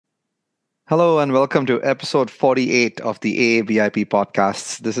Hello and welcome to episode 48 of the AAVIP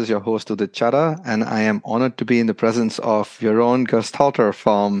podcasts. This is your host Udit Chada, and I am honored to be in the presence of Yaron Gesthalter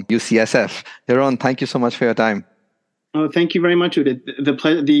from UCSF. Yaron, thank you so much for your time. Oh, thank you very much, Udit.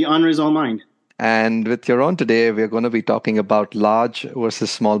 The honor is all mine. And with Yaron today, we're going to be talking about large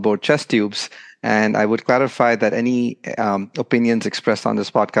versus small bore chest tubes. And I would clarify that any opinions expressed on this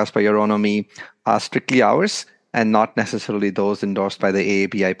podcast by Yaron or me are strictly ours and not necessarily those endorsed by the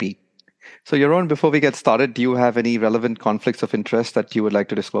AABIP. So, Yaron, before we get started, do you have any relevant conflicts of interest that you would like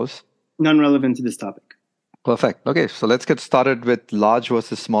to disclose? None relevant to this topic. Perfect. Okay, so let's get started with large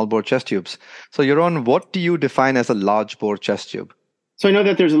versus small bore chest tubes. So, Yaron, what do you define as a large bore chest tube? So I know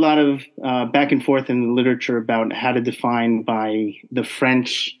that there's a lot of back and forth in the literature about how to define by the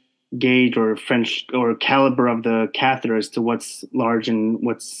French gauge or French or caliber of the catheter as to what's large and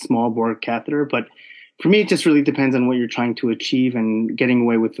what's small bore catheter. But for me, it just really depends on what you're trying to achieve and getting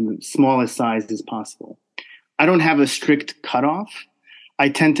away with the smallest size as possible. I don't have a strict cutoff. I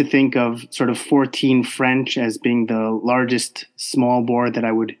tend to think of sort of 14 French as being the largest small bore that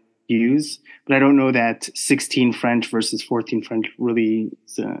I would use, but I don't know that 16 French versus 14 French really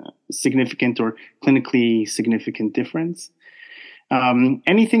is a significant or clinically significant difference.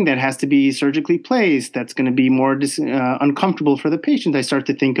 Anything that has to be surgically placed that's going to be more uncomfortable for the patient, I start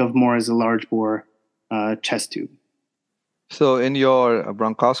to think of more as a large bore chest tube. So, in your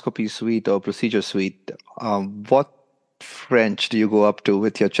bronchoscopy suite or procedure suite, what French do you go up to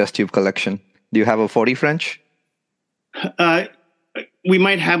with your chest tube collection? Do you have a 40 French? We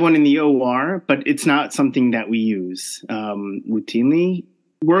might have one in the OR, but it's not something that we use routinely.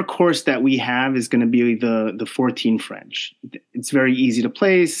 Workhorse that we have is going to be the 14 French. It's very easy to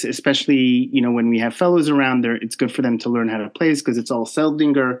place, especially when we have fellows around there. It's good for them to learn how to place because it's all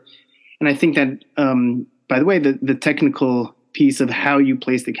Seldinger. And I think that, by the way, the technical piece of how you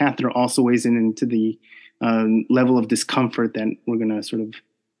place the catheter also weighs into the level of discomfort that we're going to sort of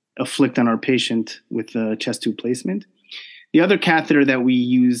afflict on our patient with chest tube placement. The other catheter that we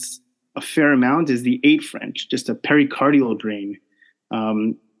use a fair amount is the 8 French, just a pericardial drain.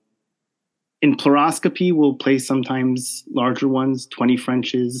 In fluoroscopy, we'll place sometimes larger ones, 20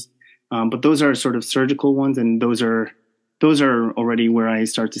 Frenches, but those are sort of surgical ones, and those are already where I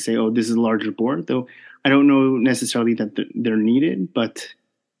start to say, oh, this is a larger bore, though I don't know necessarily that they're needed, but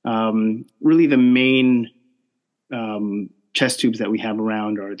really the main chest tubes that we have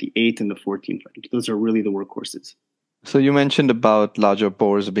around are the 8 and the 14 French. Those are really the workhorses. So you mentioned about larger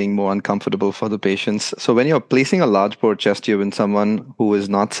bores being more uncomfortable for the patients. So when you're placing a large bore chest tube in someone who is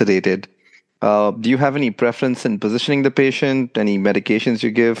not sedated, do you have any preference in positioning the patient? Any medications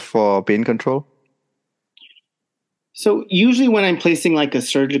you give for pain control? So usually when I'm placing like a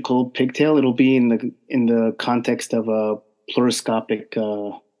surgical pigtail, it'll be in the context of a fluoroscopic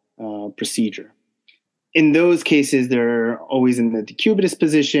procedure. In those cases, they're always in the decubitus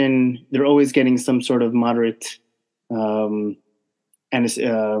position. They're always getting some sort of moderate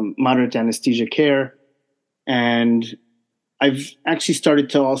anesthesia care. And I've actually started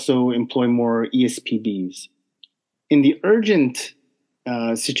to also employ more ESPDs. In the urgent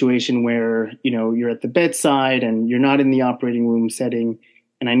situation where, you're at the bedside and you're not in the operating room setting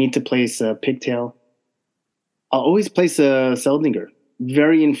and I need to place a pigtail, I'll always place a Seldinger.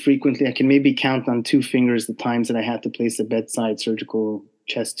 Very infrequently, I can maybe count on 2 fingers the times that I had to place a bedside surgical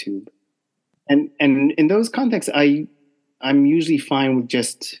chest tube. And in those contexts, I'm usually fine with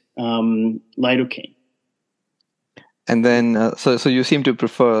just lidocaine. And then, so you seem to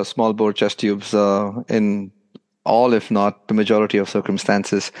prefer small bore chest tubes in all, if not the majority of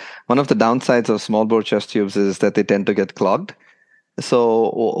circumstances. One of the downsides of small bore chest tubes is that they tend to get clogged.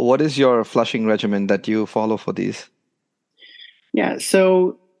 So what is your flushing regimen that you follow for these? Yeah,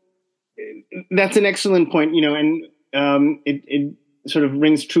 so that's an excellent point, and it sort of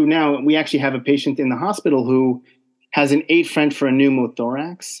rings true now. We actually have a patient in the hospital who has an 8 French for a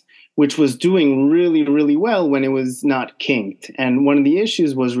pneumothorax, which was doing really, really well when it was not kinked. And one of the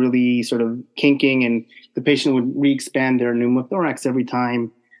issues was really sort of kinking, and the patient would re-expand their pneumothorax every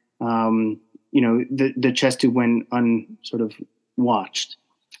time, the chest tube went sort of watched.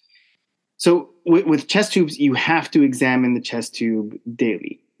 So with chest tubes, you have to examine the chest tube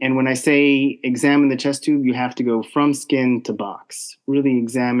daily. And when I say examine the chest tube, you have to go from skin to box. Really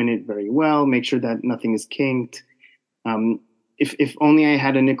examine it very well. Make sure that nothing is kinked. If only I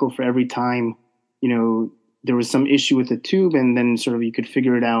had a nickel for every time, there was some issue with the tube, and then sort of you could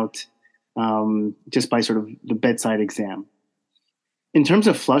figure it out just by sort of the bedside exam. In terms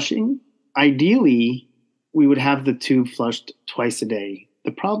of flushing, ideally, we would have the tube flushed twice a day.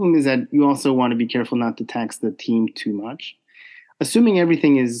 The problem is that you also want to be careful not to tax the team too much. Assuming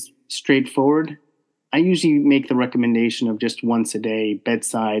everything is straightforward, I usually make the recommendation of just once a day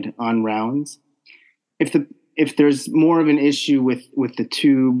bedside on rounds. If there's more of an issue with the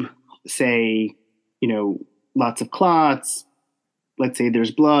tube, say, lots of clots, let's say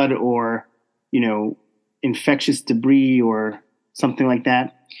there's blood or, infectious debris or something like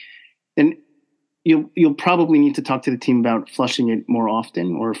that, then you'll probably need to talk to the team about flushing it more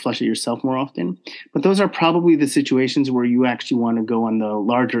often or flush it yourself more often. But those are probably the situations where you actually want to go on the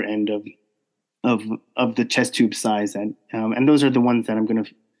larger end of the chest tube size, and those are the ones that I'm going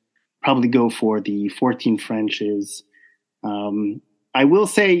to probably go for, the 14 Frenches. I will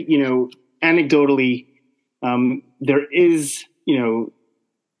say, anecdotally, there is,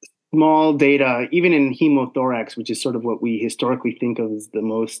 small data, even in hemothorax, which is sort of what we historically think of as the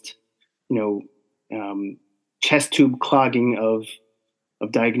most, chest tube clogging of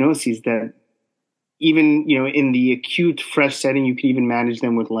diagnoses, that even, in the acute fresh setting, you can even manage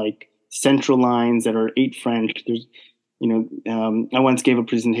them with like central lines that are 8 French. There's, I once gave a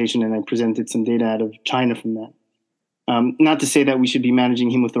presentation and I presented some data out of China from that. Not to say that we should be managing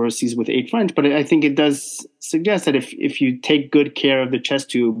hemothoraces with 8 French, but I think it does suggest that if you take good care of the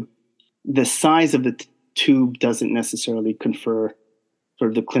chest tube, the size of the tube doesn't necessarily confer sort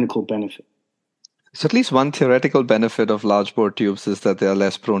of the clinical benefit. So at least one theoretical benefit of large bore tubes is that they are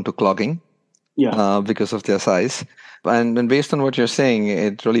less prone to clogging. Yeah. Because of their size. And based on what you're saying,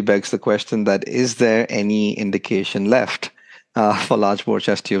 it really begs the question that is there any indication left for large bore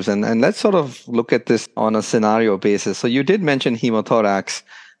chest tubes? And let's sort of look at this on a scenario basis. So you did mention hemothorax.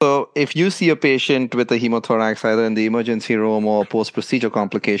 So if you see a patient with a hemothorax, either in the emergency room or post-procedure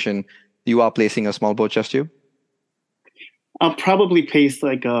complication, you are placing a small bore chest tube? I'll probably place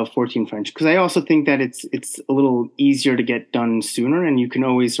like a 14 French, because I also think that it's a little easier to get done sooner, and you can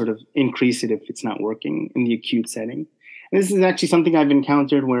always sort of increase it if it's not working in the acute setting. And this is actually something I've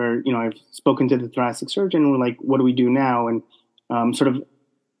encountered where, I've spoken to the thoracic surgeon and we're like, what do we do now? And sort of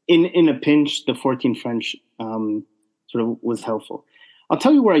in a pinch, the 14 French sort of was helpful. I'll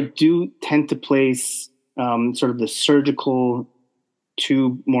tell you where I do tend to place sort of the surgical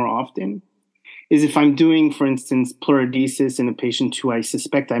tube more often is if I'm doing, for instance, pleurodesis in a patient who I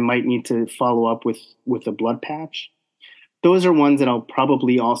suspect I might need to follow up with a blood patch. Those are ones that I'll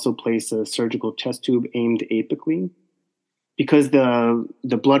probably also place a surgical chest tube aimed apically, because the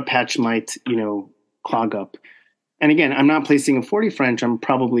blood patch might, clog up. And again, I'm not placing a 40 French. I'm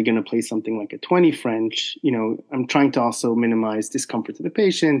probably going to place something like a 20 French. I'm trying to also minimize discomfort to the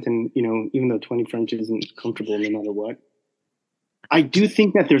patient. And, even though 20 French isn't comfortable no matter what, I do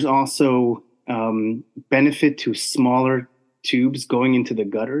think that there's also benefit to smaller tubes going into the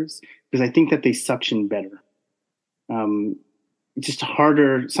gutters, because I think that they suction better. It's just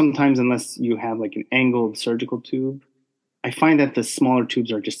harder sometimes unless you have like an angled surgical tube. I find that the smaller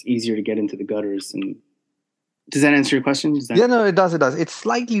tubes are just easier to get into the gutters. And does that answer your question? Yeah, no, it does. It does. It's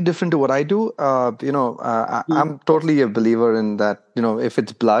slightly different to what I do. I'm totally a believer in that, if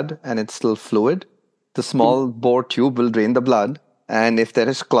it's blood and it's still fluid, the small bore tube will drain the blood. And if there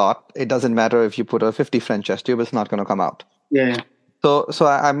is clot, it doesn't matter if you put a 50 French chest tube, it's not going to come out. Yeah. So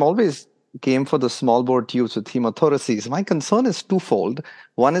I'm always game for the small bore tubes with hemothoraces. My concern is twofold.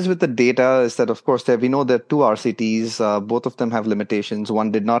 One is with the data is that, of course, we know there are 2 RCTs. Both of them have limitations.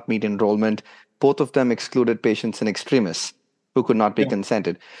 One did not meet enrollment. Both of them excluded patients in extremis who could not be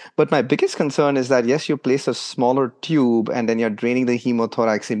consented. But my biggest concern is that, yes, you place a smaller tube and then you're draining the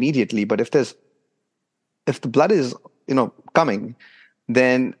hemothorax immediately. But if the blood is coming,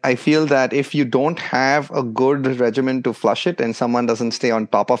 then I feel that if you don't have a good regimen to flush it and someone doesn't stay on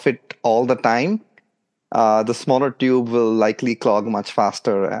top of it all the time, the smaller tube will likely clog much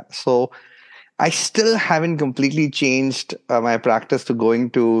faster. So I still haven't completely changed my practice to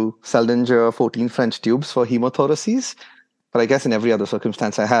going to Seldinger 14 French tubes for hemothoraces. But I guess in every other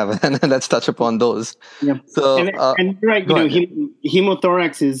circumstance I have, and let's touch upon those. Yeah. So, and you're right,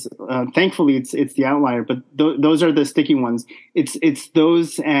 hemothorax is thankfully it's the outlier, but those are the sticky ones. It's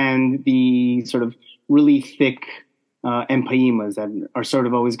those and the sort of really thick empyemas that are sort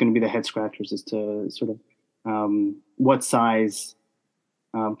of always going to be the head scratchers as to sort of what size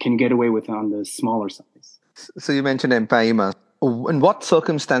can you get away with on the smaller size. So you mentioned empyema. In what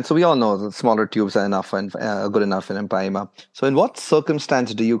circumstance? So we all know that smaller tubes are enough and good enough in empyema. So in what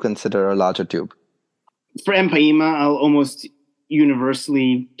circumstance do you consider a larger tube? For empyema, I'll almost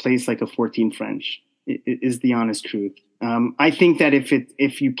universally place like a 14 French. Is the honest truth. I think that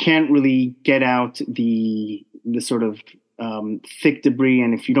if you can't really get out the sort of thick debris,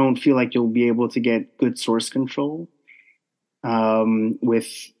 and if you don't feel like you'll be able to get good source control with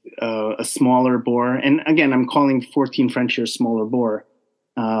a smaller bore, and again, I'm calling 14 French here smaller bore.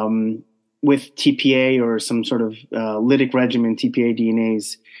 um, with TPA or some sort of lytic regimen, TPA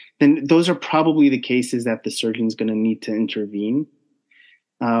DNAs, then those are probably the cases that the surgeon's going to need to intervene.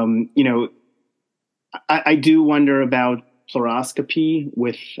 You know, I do wonder about fluoroscopy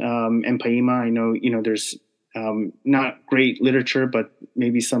with empyema. I know, there's not great literature, but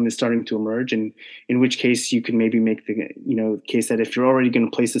maybe some is starting to emerge. And in which case, you can maybe make the case that if you're already going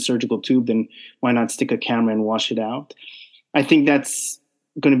to place a surgical tube, then why not stick a camera and wash it out? I think that's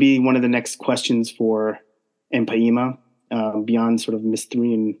going to be one of the next questions for empyema, beyond sort of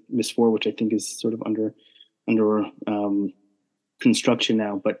MIS3 and MIS4, which I think is sort of under construction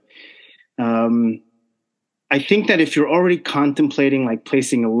now. But I think that if you're already contemplating like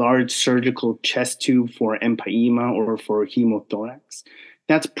placing a large surgical chest tube for empyema or for hemothorax,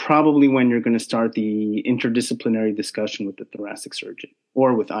 that's probably when you're going to start the interdisciplinary discussion with the thoracic surgeon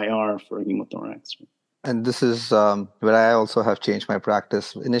or with IR for hemothorax. And this is where I also have changed my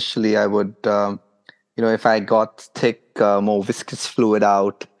practice. Initially, I would, if I got thick, more viscous fluid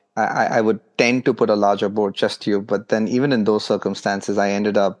out, I would tend to put a larger bore chest tube. But then even in those circumstances, I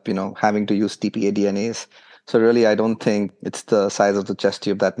ended up, having to use TPA DNAs. So really, I don't think it's the size of the chest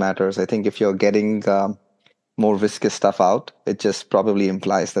tube that matters. I think if you're getting more viscous stuff out, it just probably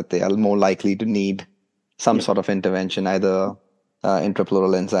implies that they are more likely to need some sort of intervention, either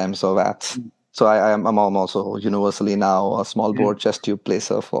intrapleural enzymes or VATs. So I'm also universally now a small bore chest tube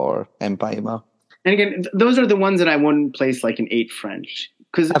placer for empyema. And again, those are the ones that I wouldn't place like an 8 French.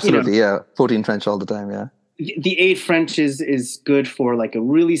 Absolutely, 14 French all the time, yeah. The 8 French is good for like a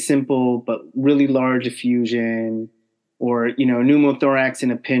really simple but really large effusion, or pneumothorax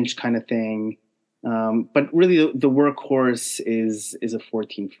in a pinch kind of thing. But really, the workhorse is a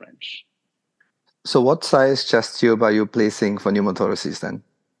 14 French. So, what size chest tube are you placing for pneumothoraces then?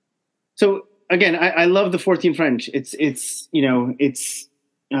 So again, I love the 14 French. It's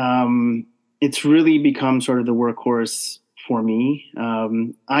really become sort of the workhorse for me.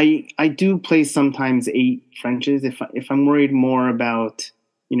 I do place sometimes 8 Frenches if I'm worried more about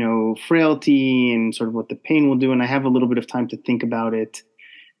frailty and sort of what the pain will do, and I have a little bit of time to think about it.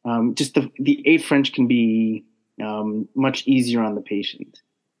 Just the 8 French can be much easier on the patient.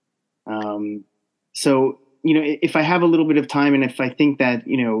 So if I have a little bit of time, and if I think that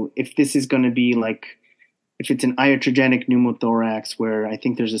if this is going to be like, if it's an iatrogenic pneumothorax where I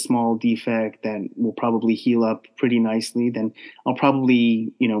think there's a small defect that will probably heal up pretty nicely, then I'll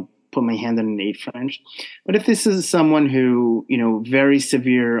probably, put my hand on an 8 French. But if this is someone who, very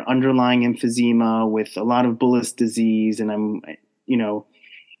severe underlying emphysema with a lot of bullous disease, and I'm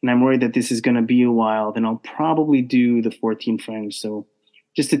worried that this is going to be a while, then I'll probably do the 14 French. So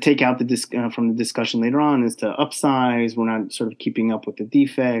just to take out from the discussion later on is to upsize, we're not sort of keeping up with the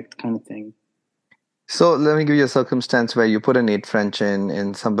defect kind of thing. So let me give you a circumstance where you put an 8 French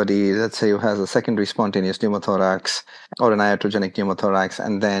in somebody, let's say, who has a secondary spontaneous pneumothorax or an iatrogenic pneumothorax,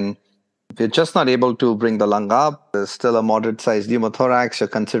 and then if you're just not able to bring the lung up, there's still a moderate-sized pneumothorax, you're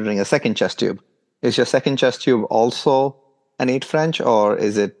considering a second chest tube. Is your second chest tube also an 8 French, or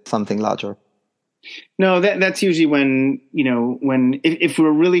is it something larger? No, that's usually when, if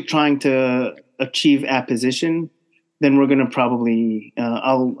we're really trying to achieve apposition, then we're going to probably,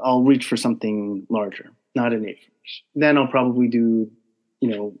 I'll reach for something larger, not an 8 French. Then I'll probably do,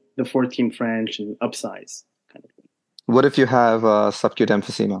 the 14 French and upsize kind of thing. What if you have subacute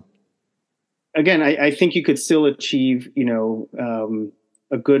emphysema? Again, I think you could still achieve,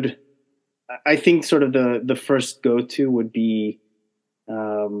 a good, I think sort of the first go-to would be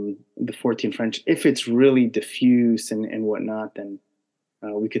the 14 French. If it's really diffuse and whatnot, then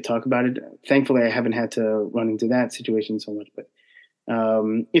we could talk about it. Thankfully, I haven't had to run into that situation so much. But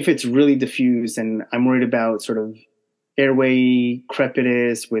if it's really diffuse and I'm worried about sort of airway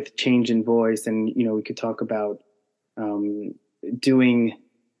crepitus with change in voice, then we could talk about doing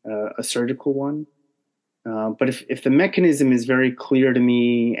a surgical one. But if the mechanism is very clear to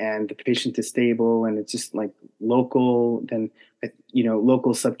me and the patient is stable and it's just like local, then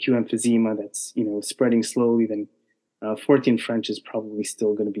local sub-Q emphysema that's spreading slowly, then 14 French is probably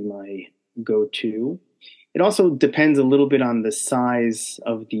still going to be my go-to. It also depends a little bit on the size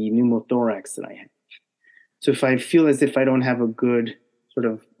of the pneumothorax that I have. So if I feel as if I don't have a good sort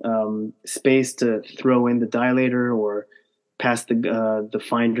of space to throw in the dilator or pass the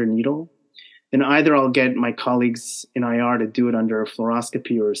finder needle, then either I'll get my colleagues in IR to do it under a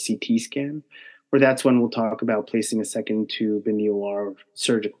fluoroscopy or a CT scan, or that's when we'll talk about placing a second tube in the OR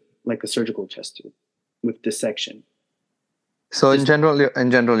surgical, like a surgical chest tube with dissection. So in general,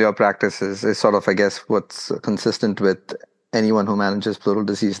 your practice is sort of, I guess, what's consistent with anyone who manages pleural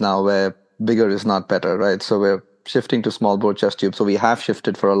disease now, where bigger is not better, right? So we're shifting to small bore chest tubes. So we have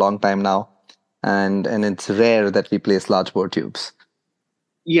shifted for a long time now, and it's rare that we place large bore tubes.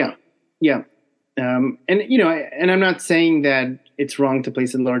 Yeah, yeah. And and I'm not saying that it's wrong to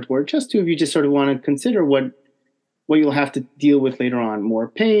place a large bore chest tube. You just sort of want to consider what you'll have to deal with later on: more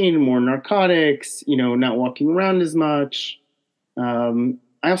pain, more narcotics. Not walking around as much.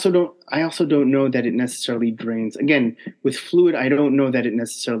 I also don't know that it necessarily drains. Again, with fluid, I don't know that it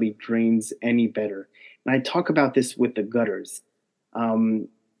necessarily drains any better. And I talk about this with the gutters. Um,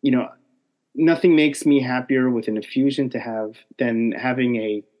 you know, Nothing makes me happier with an effusion than having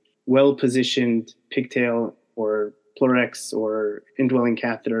a well-positioned pigtail or Plerex or indwelling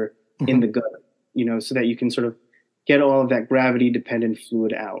catheter in Mhm. the gutter, so that you can sort of get all of that gravity-dependent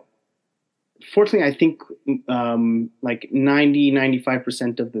fluid out. Fortunately, I think like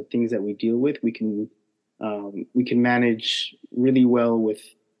 90-95% of the things that we deal with, we can manage really well with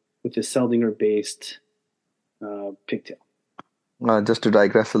the Seldinger-based pigtail. Just to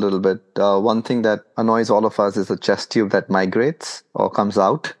digress a little bit, one thing that annoys all of us is a chest tube that migrates or comes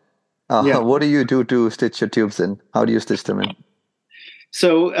out. Yeah. What do you do to stitch your tubes in? How do you stitch them in?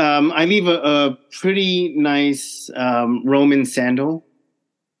 So I leave a pretty nice Roman sandal.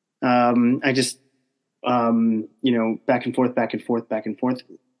 I just back and forth, back and forth, back and forth.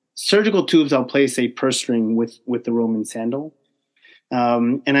 Surgical tubes, I'll place a purse string with the Roman sandal,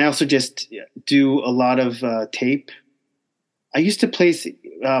 and I also just do a lot of tape. I used to place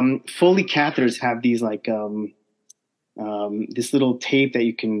Foley catheters have these like this little tape that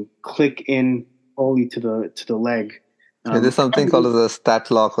you can click in Foley to the leg. Yeah, there's something called as a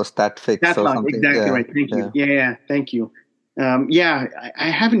stat lock or stat fix That's or not something. exactly Yeah, right. Thank you. yeah. Yeah, yeah, thank you. Yeah, I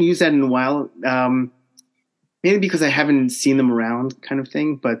haven't used that in a while. Mainly because I haven't seen them around, kind of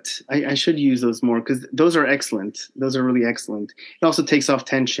thing. But I should use those more because those are excellent. Those are really excellent. It also takes off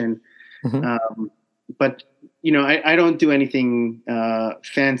tension. Mhm. But I don't do anything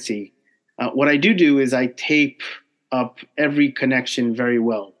fancy. What I do is I tape up every connection very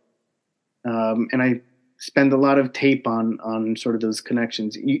well, and I spend a lot of tape on sort of those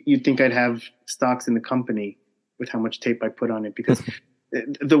connections. You'd think I'd have stocks in the company with how much tape I put on it because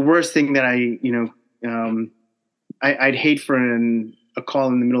the worst thing that I'd hate for a call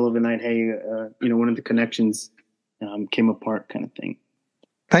in the middle of the night. Hey, one of the connections came apart, kind of thing.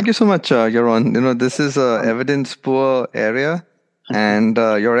 Thank you so much, Yaron. This is a evidence-poor area, and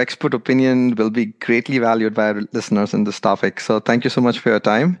your expert opinion will be greatly valued by our listeners in this topic. So thank you so much for your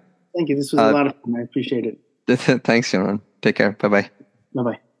time. Thank you. This was a lot of fun. I appreciate it. Thanks, Yaron. Take care. Bye-bye. Bye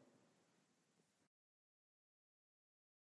bye.